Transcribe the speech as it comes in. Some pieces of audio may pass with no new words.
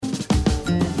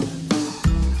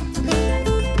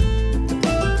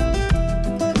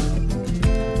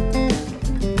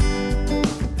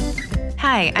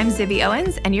Hi, I'm Zibby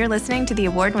Owens, and you're listening to the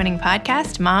award-winning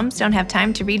podcast, Moms Don't Have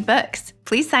Time to Read Books.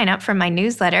 Please sign up for my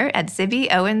newsletter at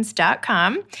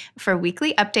zibbyowens.com for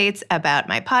weekly updates about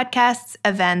my podcasts,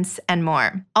 events, and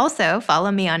more. Also,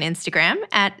 follow me on Instagram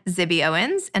at Zibby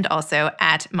Owens and also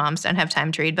at Moms Don't Have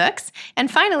Time to Read Books. And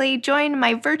finally, join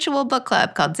my virtual book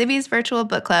club called Zibby's Virtual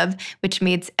Book Club, which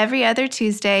meets every other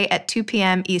Tuesday at 2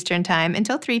 p.m. Eastern Time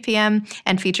until 3 p.m.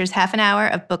 and features half an hour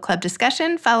of book club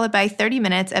discussion followed by 30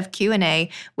 minutes of Q&A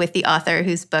with the author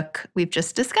whose book we've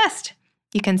just discussed.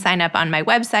 You can sign up on my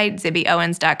website,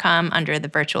 zibbyowens.com, under the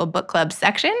Virtual Book Club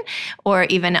section, or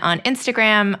even on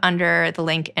Instagram under the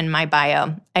link in my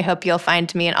bio. I hope you'll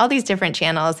find me in all these different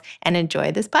channels and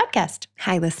enjoy this podcast.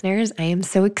 Hi, listeners. I am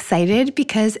so excited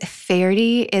because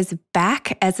Faherty is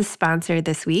back as a sponsor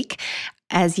this week.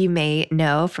 As you may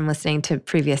know from listening to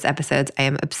previous episodes, I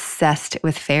am obsessed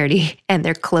with Faherty and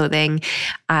their clothing.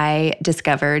 I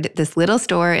discovered this little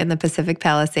store in the Pacific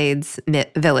Palisades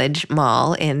Village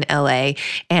Mall in LA,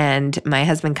 and my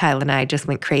husband Kyle and I just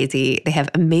went crazy. They have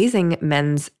amazing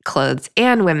men's clothes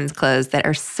and women's clothes that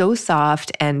are so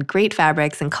soft and great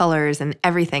fabrics and colors and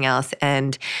everything else.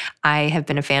 And I have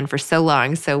been a fan for so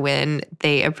long. So when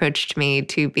they approached me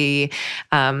to be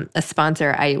a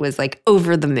sponsor, I was like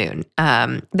over the moon.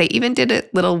 They even did a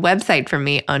little website for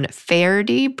me on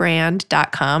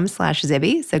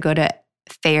fahertybrand.com/Zibby. So go to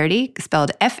Faherty,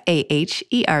 spelled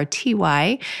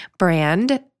Faherty,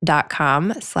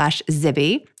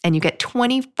 brand.com/Zibby, and you get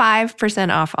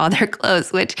 25% off all their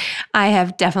clothes, which I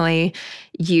have definitely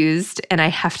used, and I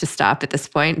have to stop at this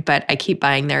point, but I keep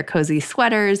buying their cozy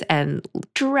sweaters and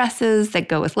dresses that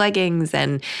go with leggings,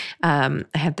 and I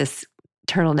have this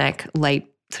turtleneck, light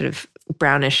sort of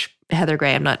brownish heather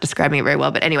gray. I'm not describing it very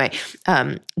well, but anyway,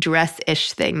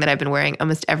 dress-ish thing that I've been wearing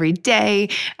almost every day.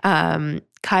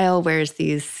 Kyle wears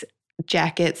these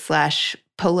jacket /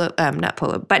 polo, not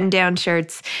polo, button-down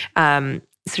shirts, sort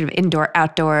of indoor,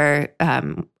 outdoor.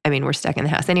 I mean, we're stuck in the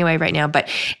house anyway right now. But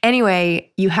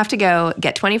anyway, you have to go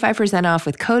get 25% off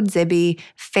with code Zibby,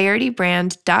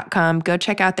 fahertybrand.com. Go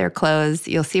check out their clothes.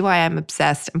 You'll see why I'm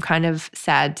obsessed. I'm kind of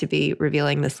sad to be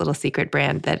revealing this little secret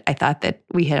brand that I thought that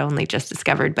we had only just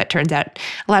discovered, but turns out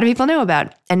a lot of people know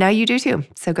about. And now you do too.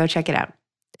 So go check it out.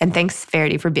 And thanks,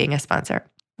 Faherty, for being a sponsor.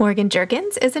 Morgan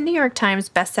Jerkins is a New York Times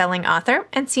bestselling author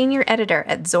and senior editor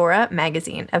at Zora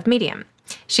magazine of Medium.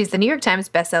 She's the New York Times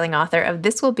bestselling author of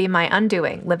This Will Be My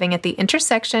Undoing, Living at the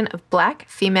Intersection of Black,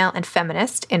 Female, and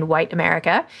Feminist in White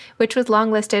America, which was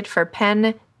longlisted for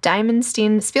PEN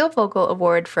Diamonstein Spielvogel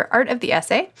Award for Art of the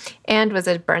Essay and was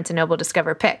a Barnes & Noble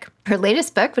Discover pick. Her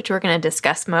latest book, which we're going to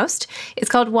discuss most, is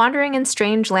called Wandering in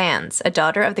Strange Lands, A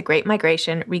Daughter of the Great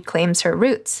Migration Reclaims Her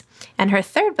Roots. And her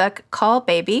third book, Call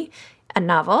Baby, a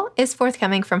novel, is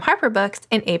forthcoming from Harper Books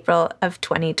in April of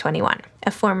 2021. A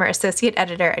former associate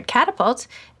editor at Catapult,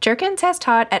 Jerkins has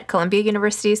taught at Columbia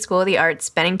University School of the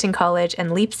Arts, Bennington College,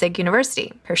 and Leipzig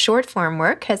University. Her short-form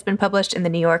work has been published in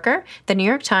The New Yorker, The New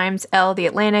York Times, Elle, The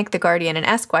Atlantic, The Guardian, and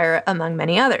Esquire, among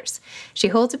many others. She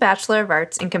holds a Bachelor of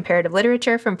Arts in Comparative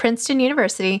Literature from Princeton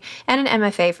University and an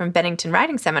MFA from Bennington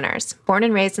Writing Seminars. Born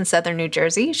and raised in southern New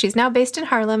Jersey, she's now based in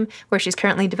Harlem, where she's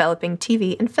currently developing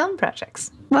TV and film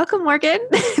projects. Welcome, Morgan.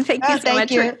 Thank you so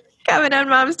much for coming on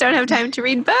Moms Don't Have Time to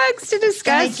Read Books to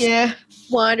discuss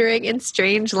Wandering in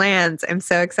Strange Lands. I'm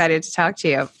so excited to talk to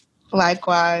you.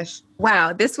 Likewise.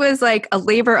 Wow, this was like a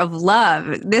labor of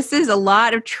love. This is a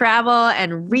lot of travel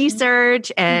and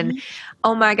research and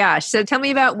oh my gosh. So tell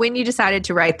me about when you decided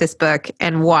to write this book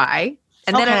and why.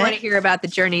 And then I want to hear about the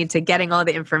journey to getting all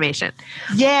the information.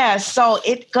 Yeah, so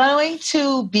it's going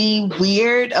to be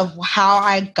weird of how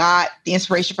I got the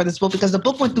inspiration for this book because the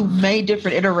book went through many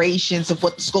different iterations of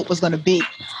what the scope was going to be.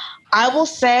 I will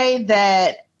say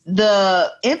that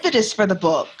the impetus for the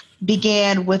book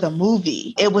began with a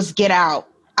movie. It was Get Out.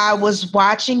 I was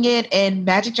watching it in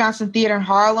Magic Johnson Theater in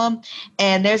Harlem,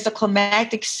 and there's a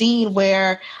climactic scene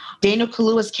where Daniel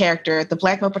Kaluuya's character, the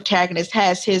black male protagonist,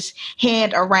 has his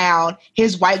hand around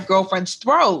his white girlfriend's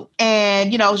throat.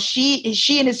 And, you know, she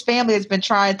and his family has been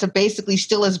trying to basically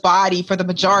steal his body for the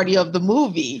majority of the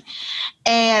movie.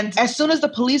 And as soon as the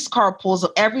police car pulls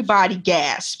up, everybody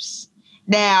gasps.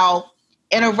 Now,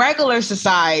 in a regular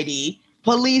society,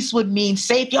 police would mean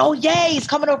safety. Oh, yay, he's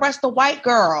coming to arrest the white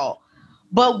girl.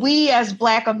 But we as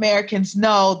Black Americans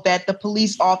know that the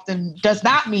police often does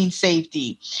not mean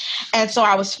safety. And so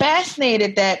I was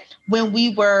fascinated that when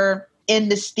we were in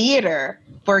this theater,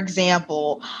 for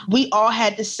example, we all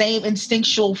had the same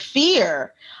instinctual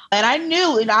fear And I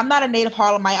knew, and I'm not a native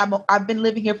Harlemite. I've been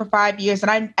living here for 5 years,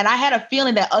 and I had a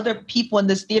feeling that other people in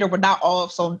this theater were not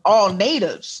all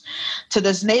natives to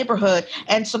this neighborhood.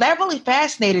 And so that really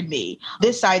fascinated me,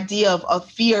 this idea of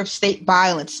fear of state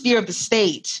violence, fear of the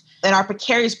state, and our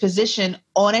precarious position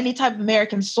on any type of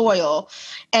American soil.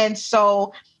 And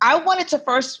so I wanted to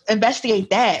first investigate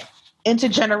that,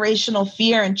 intergenerational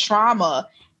fear and trauma.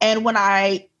 And when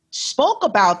I spoke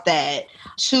about that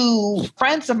to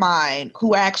friends of mine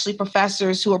who are actually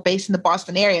professors who are based in the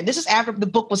Boston area, and this is after the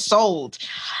book was sold,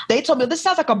 they told me, this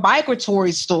sounds like a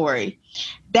migratory story.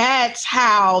 That's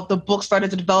how the book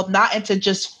started to develop, not into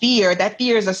just fear. That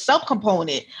fear is a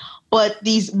subcomponent, but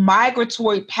these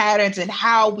migratory patterns and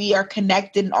how we are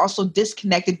connected and also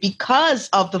disconnected because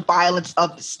of the violence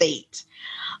of the state.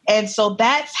 And so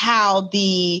that's how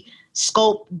the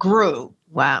scope grew.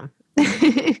 Wow.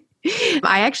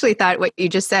 I actually thought what you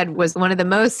just said was one of the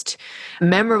most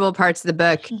memorable parts of the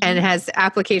book, and has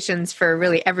applications for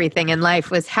really everything in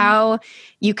life, was how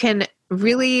you can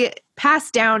really pass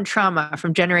down trauma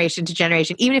from generation to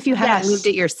generation, even if you haven't lived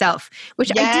it yourself, which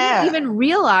I didn't even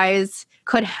realize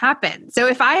could happen. So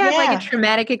if I have like a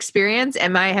traumatic experience,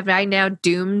 have I now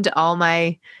doomed all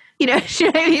my, you know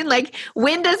what I mean? Like,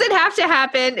 when does it have to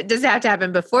happen? Does it have to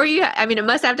happen before you? It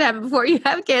must have to happen before you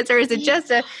have cancer. Is it just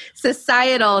a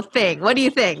societal thing? What do you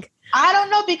think? I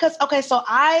don't know, because, so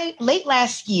late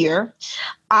last year,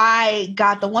 I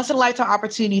got the once in a lifetime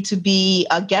opportunity to be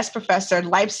a guest professor at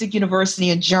Leipzig University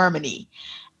in Germany.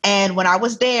 And when I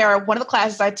was there, one of the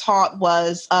classes I taught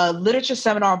was a literature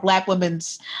seminar on Black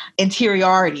women's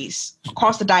interiorities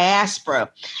across the diaspora.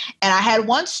 And I had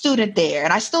one student there,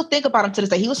 and I still think about him to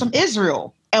this day. He was from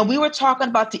Israel. And we were talking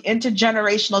about the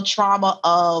intergenerational trauma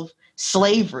of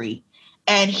slavery.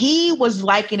 And he was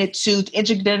likening it to the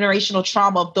intergenerational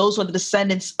trauma of those who are the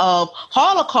descendants of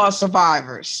Holocaust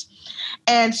survivors.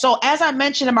 And so, as I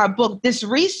mentioned in my book, this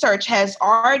research has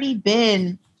already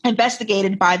been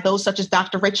investigated by those such as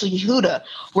Dr. Rachel Yehuda,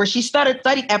 where she studied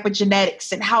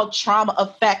epigenetics and how trauma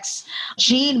affects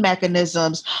gene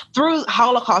mechanisms through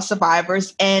Holocaust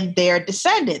survivors and their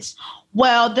descendants.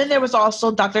 Well, then there was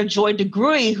also Dr. Joy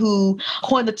DeGruy, who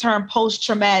coined the term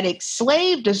post-traumatic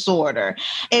slave disorder.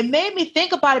 It made me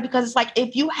think about it, because it's like,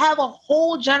 if you have a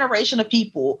whole generation of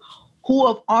people who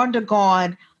have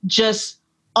undergone just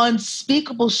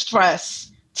unspeakable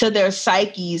stress to their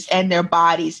psyches and their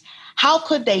bodies, how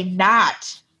could they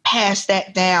not pass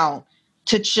that down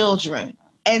to children?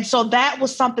 And so that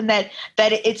was something that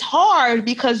it's hard,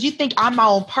 because you think I'm my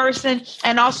own person.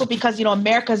 And also because,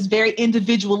 America is very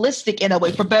individualistic in a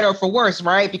way, for better or for worse,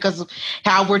 right? Because of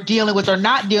how we're dealing with or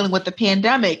not dealing with the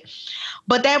pandemic.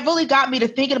 But that really got me to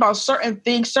thinking about certain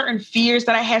things, certain fears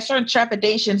that I had, certain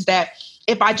trepidations that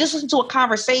if I just listened to a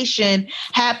conversation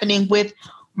happening with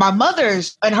my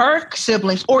mother's and her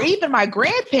siblings, or even my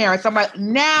grandparents, I'm like,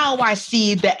 now I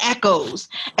see the echoes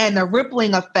and the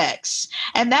rippling effects.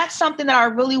 And that's something that I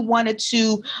really wanted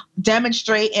to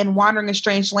demonstrate in Wandering in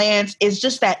Strange Lands, is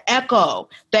just that echo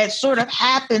that sort of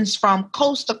happens from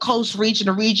coast to coast, region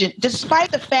to region,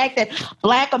 despite the fact that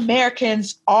Black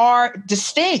Americans are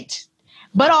distinct,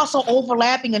 but also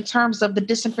overlapping in terms of the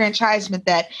disenfranchisement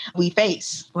that we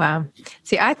face. Wow.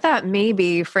 See, I thought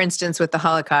maybe, for instance, with the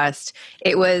Holocaust,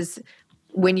 it was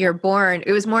when you're born,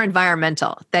 it was more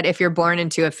environmental, that if you're born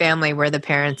into a family where the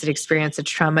parents had experienced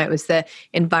such trauma, it was the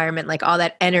environment, like all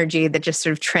that energy that just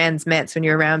sort of transmits when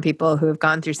you're around people who have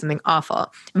gone through something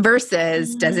awful,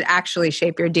 versus does it actually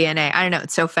shape your DNA? I don't know.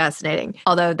 It's so fascinating.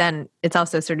 Although then it's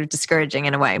also sort of discouraging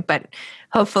in a way, but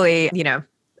hopefully,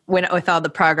 with all the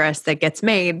progress that gets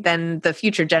made, then the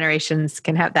future generations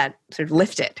can have that sort of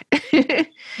lifted.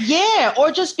 Yeah,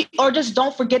 or just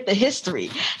don't forget the history.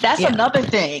 That's another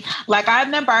thing. Like, I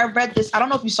remember I read this. I don't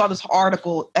know if you saw this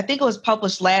article. I think it was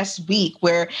published last week,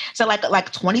 where so like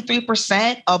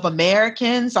 23% of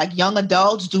Americans, like young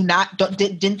adults,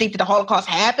 didn't think that the Holocaust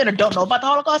happened or don't know about the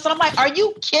Holocaust. And I'm like, are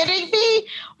you kidding me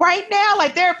right now?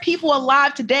 Like, there are people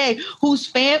alive today whose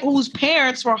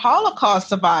parents were Holocaust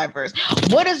survivors.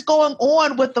 What is going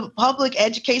on with the public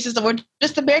education system, or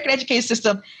just the American education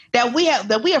system, that we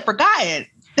have forgotten?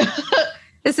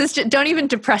 This is just, don't even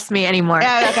depress me anymore.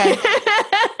 Yeah, okay.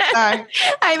 Sorry.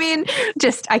 I mean,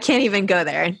 I can't even go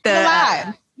there.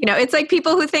 It's like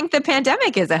people who think the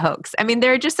pandemic is a hoax. I mean,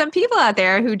 there are just some people out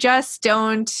there who just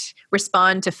don't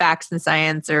respond to facts and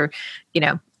science, or,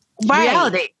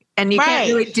 reality. And you can't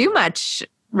really do much,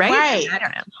 right? I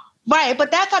don't know. Right.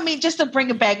 But just to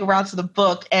bring it back around to the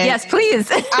book. And yes, please.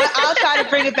 I'll try to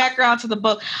bring it back around to the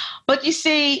book. But you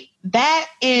see, that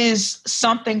is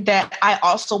something that I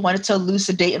also wanted to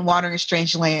elucidate in Wandering in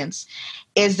Strange Lands.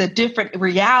 is the different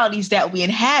realities that we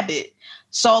inhabit.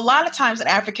 So a lot of times in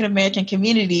African American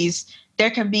communities, there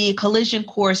can be a collision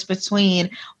course between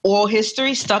oral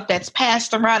history, stuff that's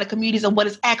passed around the communities, and what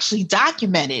is actually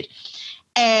documented.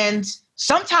 And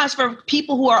sometimes for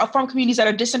people who are from communities that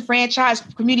are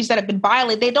disenfranchised, communities that have been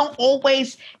violated, they don't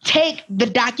always take the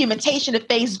documentation at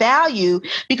face value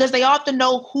because they often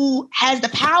know who has the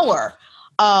power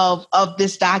of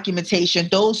this documentation.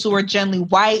 Those who are generally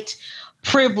white,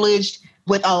 privileged,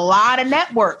 with a lot of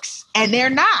networks, and they're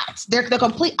not. They're the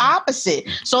complete opposite.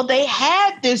 So they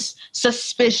had this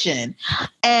suspicion.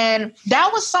 And that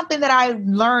was something that I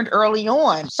learned early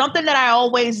on. Something that I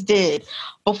always did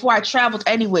before I traveled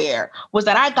anywhere was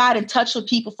that I got in touch with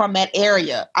people from that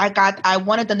area. I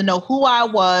wanted them to know who I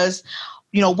was,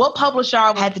 what publisher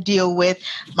I had to deal with,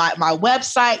 my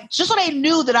website, just so they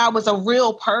knew that I was a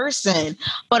real person.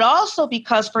 But also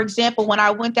because, for example, when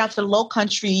I went down to the Low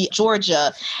Country,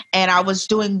 Georgia, and I was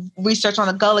doing research on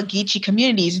the Gullah Geechee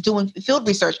communities, doing field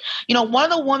research, one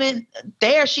of the women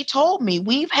there, she told me,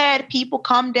 we've had people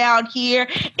come down here,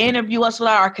 interview us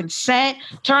without our consent,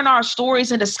 turn our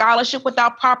stories into scholarship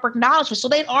without proper acknowledgement. So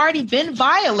they'd already been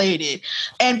violated.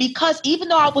 And because even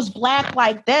though I was Black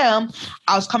like them,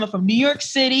 I was coming from New York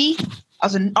City. I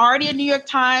was already a New York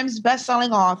Times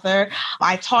bestselling author.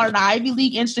 I taught an Ivy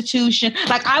League institution.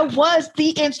 Like, I was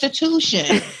the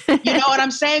institution. You know what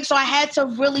I'm saying? So I had to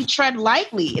really tread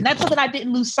lightly. And that's something I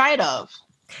didn't lose sight of.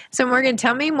 So Morgan,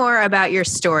 tell me more about your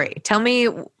story. Tell me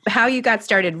how you got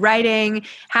started writing,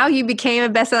 how you became a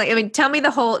bestseller. I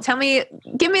mean,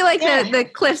 give me like the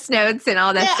Cliff's Notes and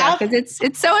all that stuff, because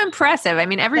it's so impressive. I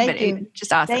mean, everybody,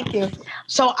 just awesome. Thank you.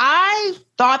 So I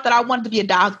thought that I wanted to be a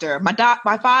doctor. My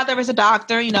father is a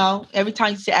doctor. Every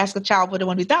time you ask a child, what they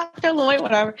want to be, doctor, lawyer,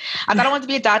 whatever. I thought I wanted to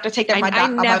be a doctor. I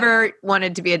never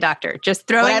wanted to be a doctor. Just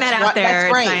throwing that out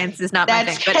there. Science is not my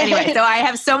thing. But anyway, so I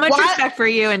have so much respect for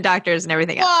you and doctors and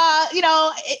everything else.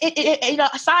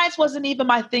 Science wasn't even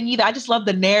my thing either. I just love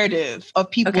the narrative of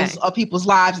people's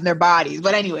lives and their bodies.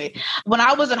 But anyway, when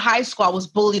I was in high school, I was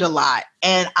bullied a lot,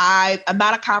 and I'm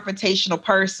not a confrontational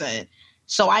person.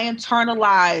 So I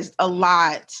internalized a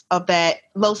lot of that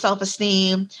low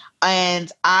self-esteem,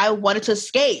 and I wanted to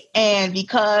escape. And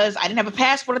because I didn't have a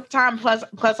passport at the time,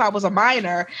 plus I was a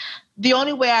minor, the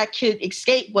only way I could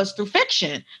escape was through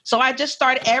fiction. So I just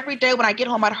started every day when I get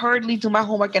home, I'd hurriedly do my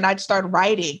homework and I'd start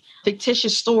writing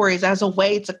fictitious stories as a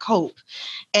way to cope.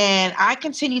 And I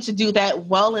continued to do that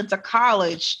well into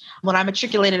college when I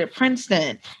matriculated at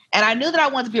Princeton. And I knew that I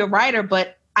wanted to be a writer,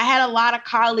 but I had a lot of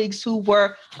colleagues who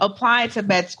were applying to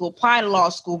med school, applying to law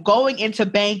school, going into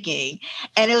banking.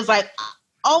 And it was like,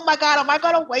 oh my God, am I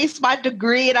going to waste my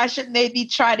degree and I should maybe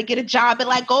try to get a job at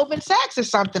like Goldman Sachs or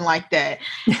something like that?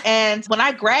 And when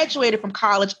I graduated from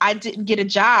college, I didn't get a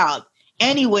job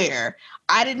anywhere.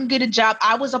 I didn't get a job.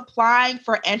 I was applying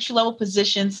for entry-level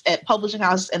positions at publishing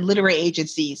houses and literary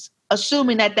agencies,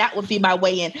 assuming that would be my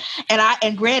way in.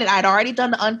 And granted, I'd already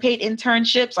done the unpaid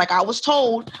internships. Like I was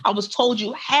told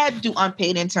you had to do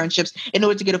unpaid internships in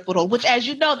order to get a foothold, which, as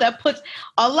you know, that puts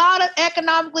a lot of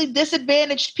economically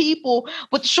disadvantaged people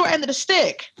with the short end of the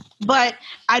stick. But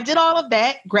I did all of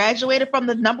that, graduated from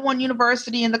the #1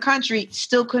 university in the country,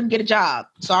 still couldn't get a job.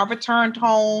 So I returned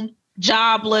home,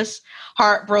 jobless,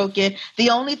 heartbroken. The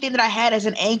only thing that I had as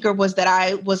an anchor was that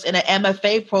I was in an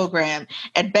MFA program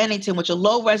at Bennington, which is a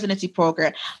low residency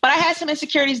program. But I had some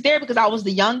insecurities there because I was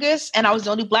the youngest and I was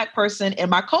the only Black person in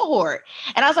my cohort.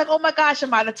 And I was like, oh my gosh,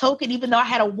 am I the token? Even though I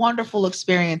had a wonderful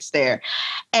experience there.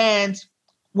 And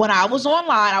when I was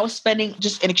online, I was spending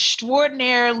just an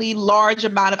extraordinarily large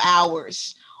amount of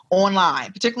hours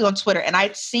online, particularly on Twitter. And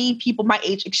I'd seen people my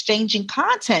age exchanging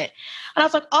content. And I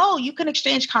was like, oh, you can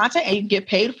exchange content and you can get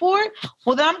paid for it?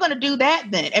 Well, then I'm going to do that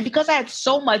then. And because I had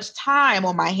so much time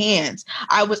on my hands,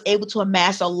 I was able to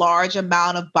amass a large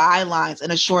amount of bylines in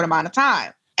a short amount of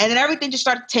time. And then everything just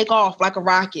started to take off like a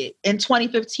rocket. In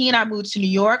 2015, I moved to New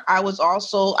York. I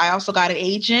also got an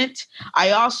agent.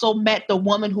 I also met the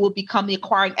woman who would become the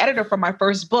acquiring editor for my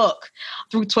first book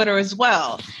through Twitter as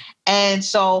well. And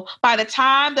so by the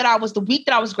time the week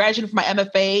that I was graduating from my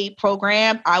MFA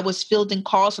program, I was fielding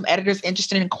calls from editors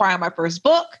interested in acquiring my first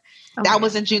book. Okay. That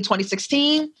was in June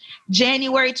 2016.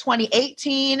 January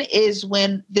 2018 is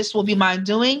when This Will Be My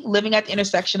Undoing, Living at the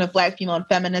Intersection of Black, Female, and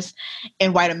Feminist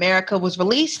in White America was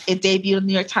released. It debuted on the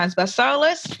New York Times bestseller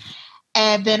list.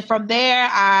 And then from there,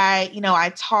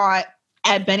 I taught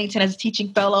at Bennington as a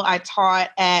teaching fellow. I taught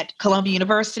at Columbia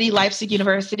University, Leipzig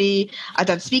University. I've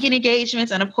done speaking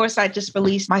engagements. And of course, I just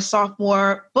released my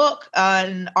sophomore book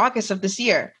in August of this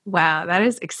year. Wow, that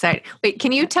is exciting. Wait,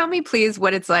 can you tell me please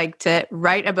what it's like to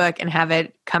write a book and have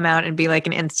it come out and be like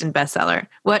an instant bestseller?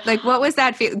 What was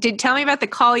that feel? Tell me about the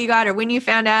call you got or when you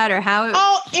found out or how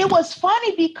it was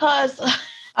funny because,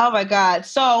 oh my God.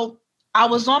 So I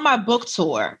was on my book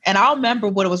tour and I'll remember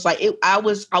what it was like. I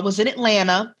was in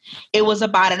Atlanta. It was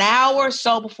about an hour or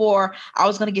so before I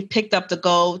was going to get picked up to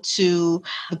go to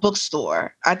the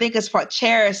bookstore. I think it's for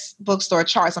Charis bookstore,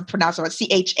 Charis. I'm pronouncing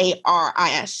it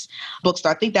Charis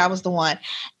bookstore. I think that was the one.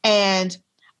 And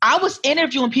I was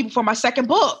interviewing people for my second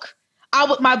book.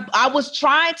 I was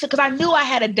trying to, because I knew I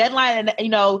had a deadline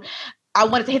and, I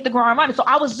wanted to hit the ground running. So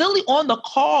I was literally on the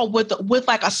call with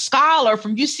like a scholar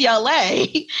from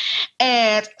UCLA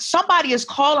and somebody is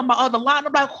calling my other line.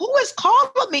 I'm like, who is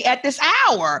calling me at this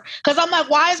hour? Because I'm like,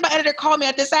 why is my editor calling me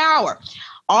at this hour?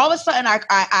 All of a sudden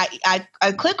I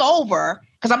click over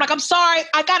because I'm like, I'm sorry,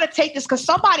 I got to take this because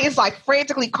somebody is like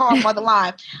frantically calling on the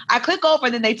line. I click over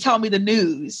and then they tell me the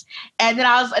news. And then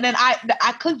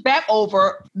I clicked back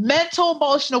over, mental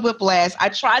emotional whiplash. I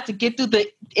tried to get through the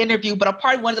interview, but I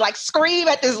probably wanted to like scream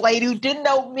at this lady who didn't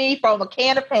know me from a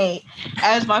can of paint,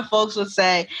 as my folks would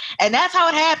say. And that's how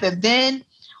it happened. Then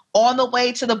on the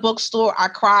way to the bookstore, I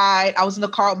cried. I was in the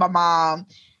car with my mom,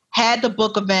 had the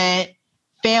book event.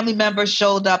 Family members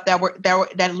showed up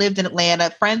that lived in Atlanta.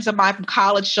 Friends of mine from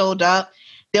college showed up.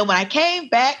 Then when I came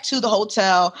back to the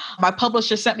hotel, my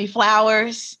publisher sent me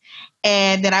flowers.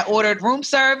 And then I ordered room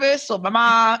service with my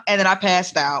mom. And then I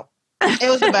passed out.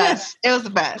 It was the best. It was the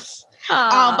best.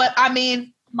 But I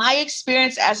mean, my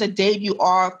experience as a debut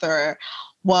author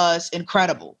was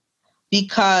incredible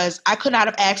because I could not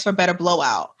have asked for a better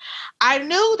blowout. I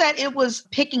knew that it was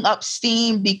picking up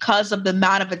steam because of the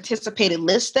amount of anticipated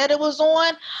lists that it was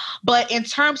on. But in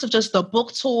terms of just the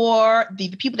book tour, the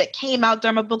people that came out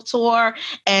during my book tour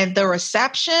and the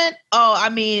reception,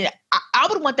 I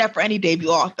would want that for any debut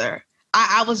author.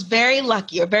 I was very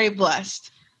lucky or very blessed.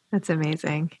 That's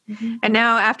amazing. Mm-hmm. And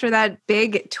now after that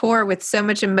big tour with so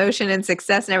much emotion and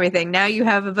success and everything, now you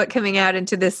have a book coming out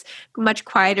into this much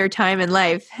quieter time in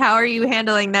life. How are you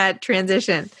handling that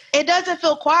transition? It doesn't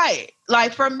feel quiet.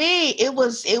 Like for me, it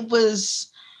was,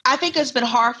 I think it's been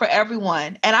hard for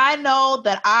everyone. And I know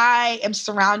that I am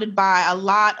surrounded by a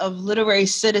lot of literary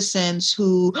citizens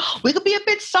who we could be a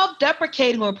bit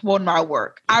self-deprecating when promoting our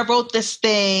work. I wrote this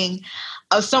thing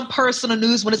of some personal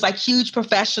news when it's like huge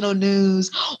professional news,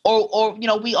 or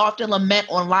we often lament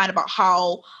online about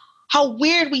how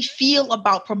weird we feel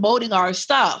about promoting our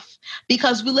stuff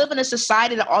because we live in a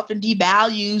society that often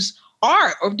devalues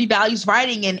art or devalues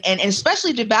writing and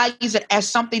especially devalues it as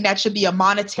something that should be a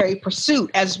monetary pursuit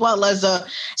as well as a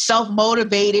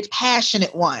self-motivated,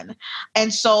 passionate one.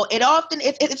 And so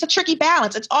it's a tricky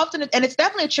balance. It's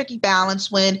definitely a tricky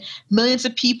balance when millions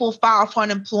of people file for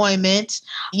unemployment,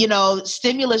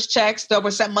 stimulus checks that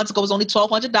were sent months ago was only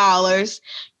 $1,200.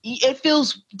 It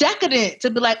feels decadent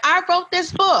to be like, I wrote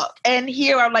this book and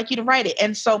here I'd like you to write it.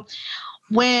 And so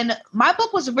when my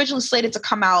book was originally slated to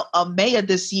come out May of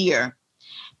this year,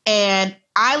 and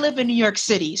I live in New York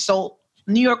City, so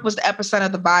New York was the epicenter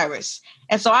of the virus.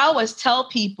 And so I always tell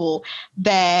people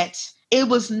that it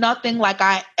was nothing like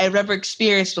I had ever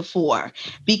experienced before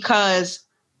because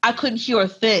I couldn't hear a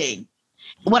thing.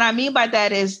 What I mean by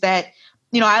that is that,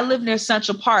 I live near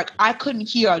Central Park. I couldn't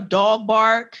hear a dog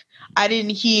bark. I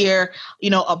didn't hear,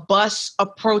 a bus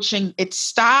approaching its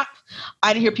stop.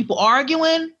 I didn't hear people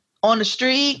arguing on the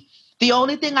street. The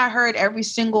only thing I heard every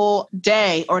single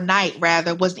day or night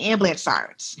rather was the ambulance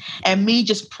sirens and me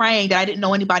just praying that I didn't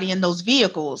know anybody in those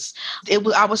vehicles.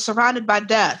 I was surrounded by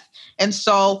death. And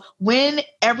so when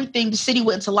the city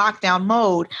went into lockdown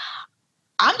mode,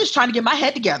 I'm just trying to get my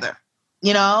head together,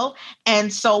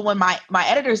 And so when my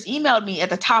editors emailed me at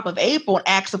the top of April and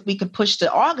asked if we could push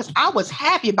to August, I was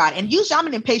happy about it. And usually I'm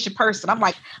an impatient person. I'm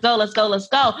like, let's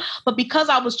go. But because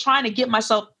I was trying to get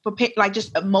myself prepared, like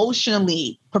just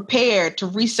emotionally prepared to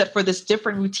reset for this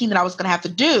different routine that I was going to have to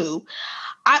do,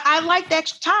 I liked the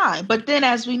extra time. But then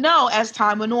as we know, as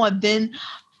time went on, then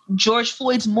George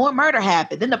Floyd's murder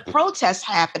happened. Then the protests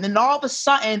happened. And all of a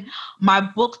sudden, my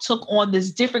book took on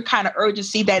this different kind of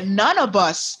urgency that none of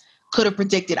us could have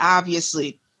predicted,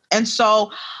 obviously. And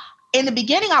so in the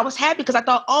beginning, I was happy because I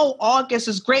thought, August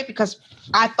is great because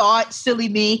I thought, silly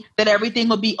me, that everything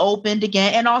would be opened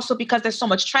again. And also because there's so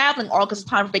much traveling, August is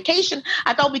time for vacation,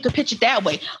 I thought we could pitch it that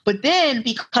way. But then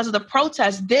because of the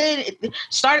protests, then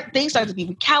things started to be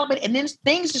recalibrated and then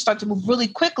things just started to move really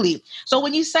quickly. So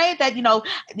when you say that,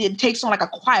 it takes on like a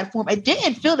quiet form, it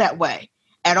didn't feel that way.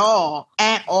 at all,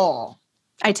 at all.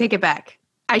 I take it back.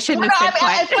 I shouldn't have said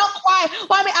quiet. It felt quiet.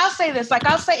 Well, I mean, I'll say this. Like,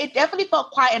 I'll say it definitely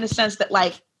felt quiet in the sense that,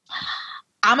 like,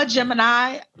 I'm a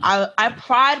Gemini. I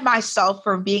pride myself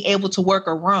for being able to work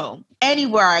a room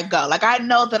anywhere I go. Like, I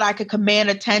know that I could command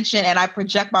attention and I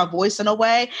project my voice in a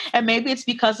way. And maybe it's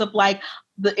because of like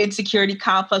the insecurity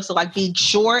complex of like being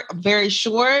short, very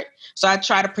short. So I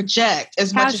try to project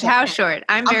as much as how short?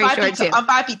 I'm very short too. I'm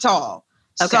 5 feet tall.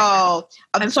 Okay. So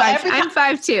I'm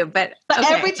 5'2", but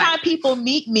okay, every time people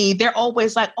meet me, they're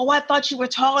always like, "Oh, I thought you were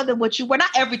taller than what you were." Not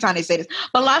every time they say this,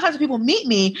 but a lot of times when people meet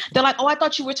me, they're like, "Oh, I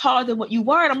thought you were taller than what you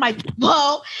were." And I'm like,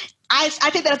 "Well, I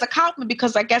think that as a compliment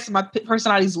because I guess my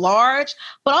personality is large,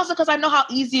 but also because I know how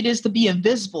easy it is to be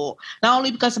invisible. Not only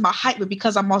because of my height, but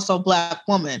because I'm also a Black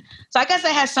woman. So I guess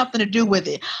it has something to do with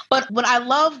it. But what I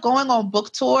love going on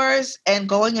book tours and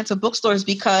going into bookstores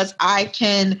because I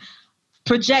can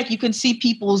project. You can see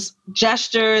people's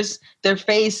gestures, their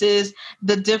faces,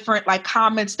 the different like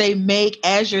comments they make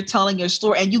as you're telling your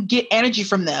story, and you get energy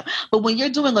from them. But when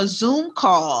you're doing a Zoom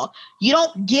call, you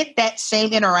don't get that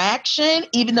same interaction,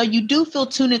 even though you do feel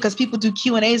tuned in because people do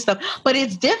Q&A and stuff. But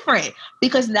it's different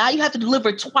because now you have to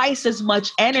deliver twice as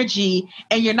much energy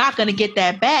and you're not going to get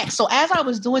that back. So as I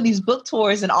was doing these book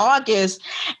tours in August,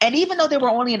 and even though they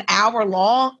were only an hour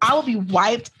long, I would be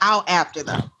wiped out after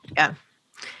them. Yeah.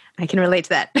 I can relate to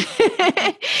that.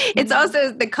 It's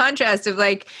also the contrast of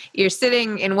like you're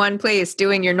sitting in one place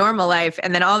doing your normal life,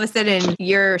 and then all of a sudden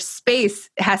your space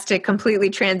has to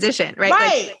completely transition, right?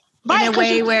 Right. Like, in a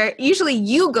way where usually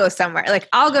you go somewhere, like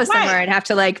I'll go somewhere and have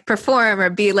to like perform or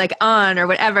be like on or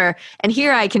whatever. And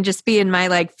here I can just be in my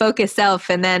like focused self.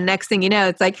 And then next thing you know,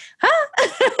 it's like,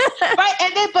 Right.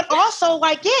 And then, but also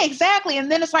like, yeah, exactly.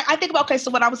 And then it's like, I think about, okay, so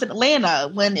when I was in Atlanta,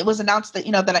 when it was announced that,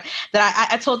 you know, that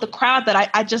I told the crowd that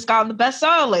I just got on the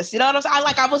bestseller list, you know what I'm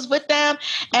saying? I was with them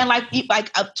and like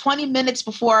 20 minutes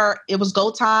before it was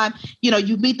go time, you know,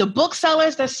 you meet the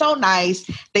booksellers. They're so nice.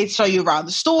 They show you around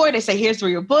the store. They say, here's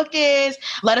where your book is.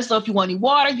 Let us know if you want any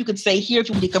water. You can say here if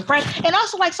you want to decompress. And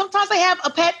also like sometimes they have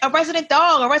a resident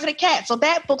dog, a resident cat. So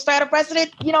that bookstore had a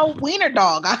resident, you know, wiener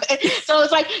dog. So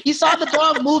it's like you saw the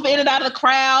dog move in and out of the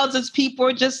crowds as people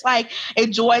were just like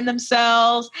enjoying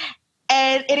themselves.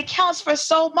 And it accounts for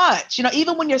so much, you know,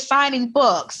 even when you're signing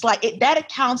books, like that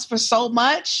accounts for so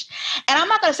much. And I'm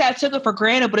not going to say I took it for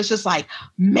granted, but it's just like,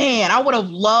 man, I would have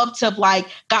loved to have like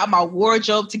got my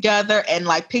wardrobe together and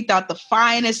like picked out the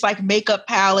finest like makeup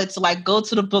palettes to like go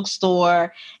to the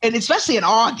bookstore, and especially in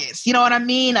August, you know what I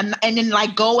mean? And then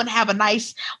like go and have a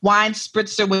nice wine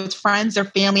spritzer with friends or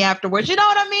family afterwards. You know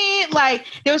what I mean? Like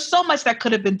there's so much that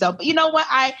could have been done, but you know what?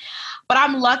 But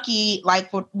I'm lucky, like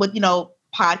with you know,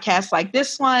 podcasts like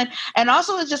this one, and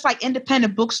also it's just like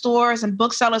independent bookstores and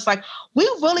booksellers, like we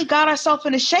really got ourselves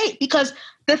into shape because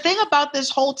the thing about this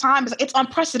whole time is it's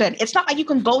unprecedented. It's not like you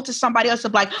can go to somebody else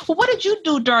and be like, well, what did you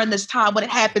do during this time when it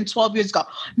happened 12 years ago?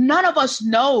 None of us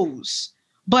knows.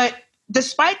 But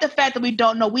despite the fact that we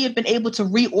don't know, we have been able to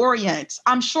reorient,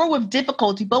 I'm sure with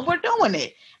difficulty, but we're doing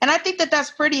it. And I think that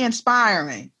that's pretty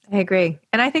inspiring. I agree.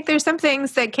 And I think there's some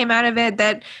things that came out of it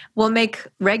that will make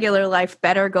regular life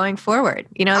better going forward.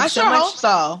 You know, I sure hope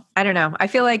so. I don't know. I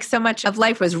feel like so much of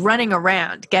life was running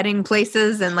around, getting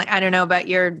places. And like, I don't know about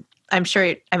I'm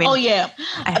sure, I mean. Oh, yeah.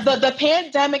 The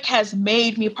pandemic has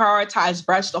made me prioritize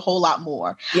rest a whole lot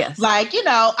more. Yes. Like, you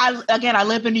know, I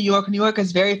live in New York. New York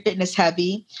is very fitness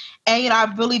heavy. And, you know,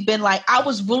 I've really been like, I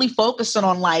was really focusing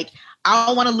on like, I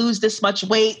don't want to lose this much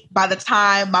weight by the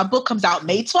time my book comes out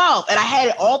May 12th. And I had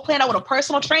it all planned out with a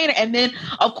personal trainer. And then,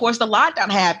 of course, the lockdown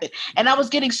happened. And I was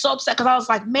getting so upset because I was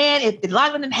like, man, if the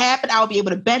lockdown didn't happen, I'll be able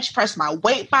to bench press my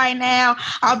weight by now.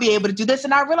 I'll be able to do this.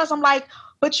 And I realized I'm like,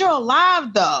 but you're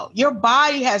alive, though. Your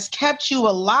body has kept you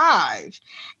alive.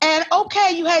 And okay,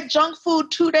 you had junk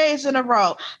food 2 days in a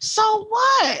row. So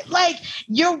what? Like,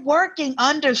 you're working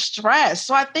under stress.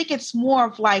 So I think it's more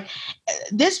of like,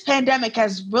 this pandemic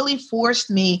has really forced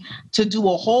me to do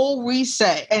a whole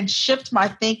reset and shift my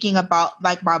thinking about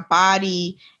like my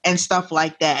body and stuff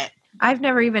like that. I've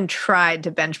never even tried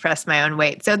to bench press my own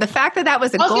weight. So the fact that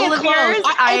was a goal of yours,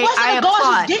 I applaud.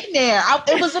 I was getting there.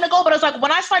 It wasn't a goal, but I was like,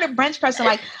 when I started bench pressing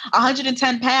like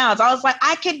 110 pounds, I was like,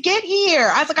 I could get here.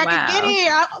 I was like, I could get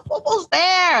here. I'm almost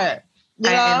there. You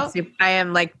know? I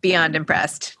am like beyond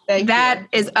impressed. Thank that you.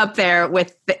 is up there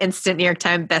with the instant New York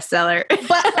Times bestseller. But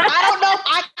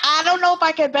I don't know if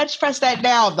I can bench press that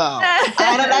now, though.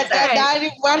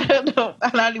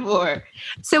 Not anymore.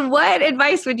 So what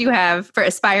advice would you have for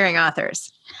aspiring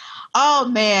authors? Oh,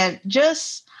 man,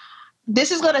 this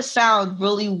is going to sound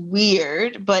really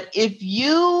weird, but if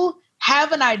you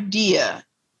have an idea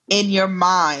in your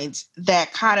mind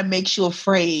that kind of makes you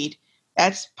afraid,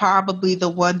 that's probably the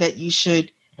one that you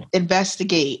should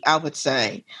investigate, I would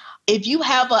say. If you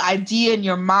have an idea in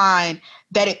your mind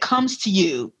that it comes to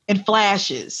you in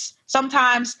flashes,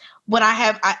 sometimes when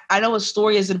I know a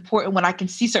story is important when I can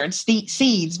see certain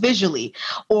scenes visually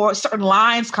or certain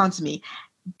lines come to me.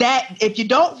 That if you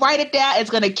don't write it down,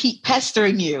 it's going to keep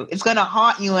pestering you. It's going to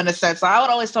haunt you in a sense. So I would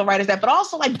always tell writers that, but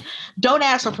also like, don't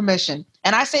ask for permission.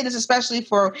 And I say this especially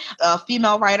for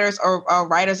female writers or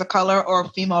writers of color or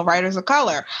female writers of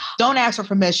color. Don't ask for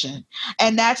permission.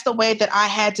 And that's the way that I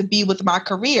had to be with my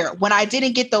career. When I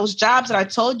didn't get those jobs that I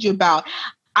told you about,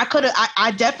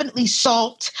 I definitely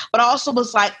sulked, but I also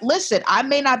was like, listen, I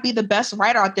may not be the best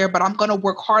writer out there, but I'm going to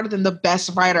work harder than the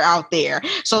best writer out there.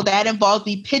 So that involved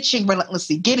me pitching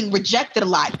relentlessly, getting rejected a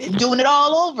lot, and doing it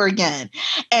all over again,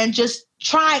 and just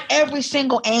trying every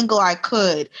single angle I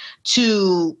could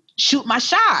to shoot my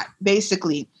shot,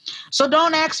 basically. So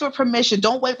don't ask for permission.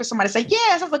 Don't wait for somebody to say,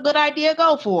 yes, that's a good idea.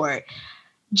 Go for it.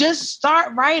 Just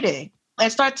start writing. And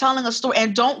start telling a story,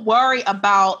 and don't worry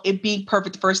about it being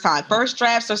perfect the first time. First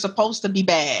drafts are supposed to be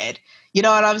bad. You know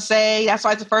what I'm saying? That's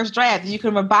why it's the first draft. You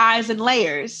can revise in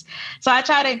layers. So I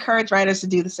try to encourage writers to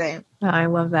do the same. Oh, I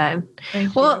love that.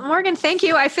 Well, Morgan, thank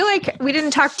you. I feel like we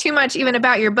didn't talk too much even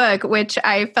about your book, which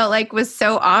I felt like was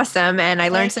so awesome. And I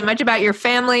learned so much about your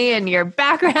family and your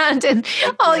background and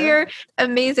all your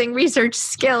amazing research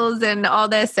skills and all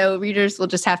this. So readers will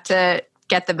just have to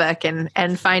get the book and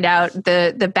find out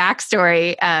the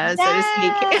backstory, so to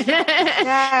speak.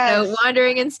 Yes. So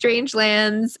Wandering in Strange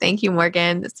Lands. Thank you,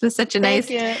 Morgan. This was such a nice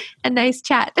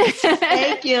chat.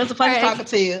 Thank you. It was a pleasure talking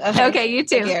to you. Okay, you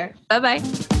too. Bye-bye.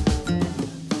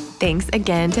 Thanks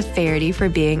again to Faherty for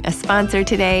being a sponsor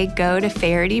today. Go to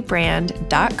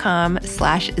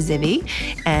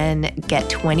fahertybrand.com/Zibby and get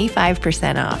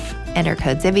 25% off. Enter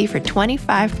code Zibby for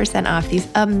 25% off these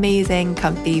amazing,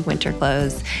 comfy winter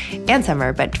clothes and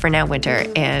summer, but for now, winter,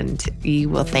 and you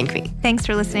will thank me. Thanks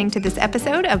for listening to this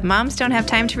episode of Moms Don't Have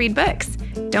Time to Read Books.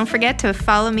 Don't forget to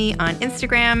follow me on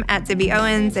Instagram at Zibby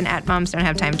Owens and at Moms Don't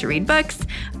Have Time to Read Books.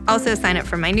 Also sign up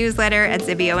for my newsletter at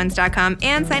zibbyowens.com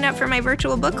and sign up for my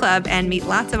virtual book club and meet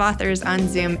lots of authors on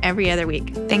Zoom every other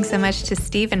week. Thanks so much to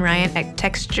Steve and Ryan at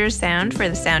Texture Sound for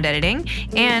the sound editing.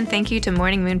 And thank you to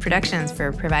Morning Moon Productions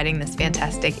for providing this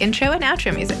fantastic intro and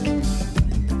outro music.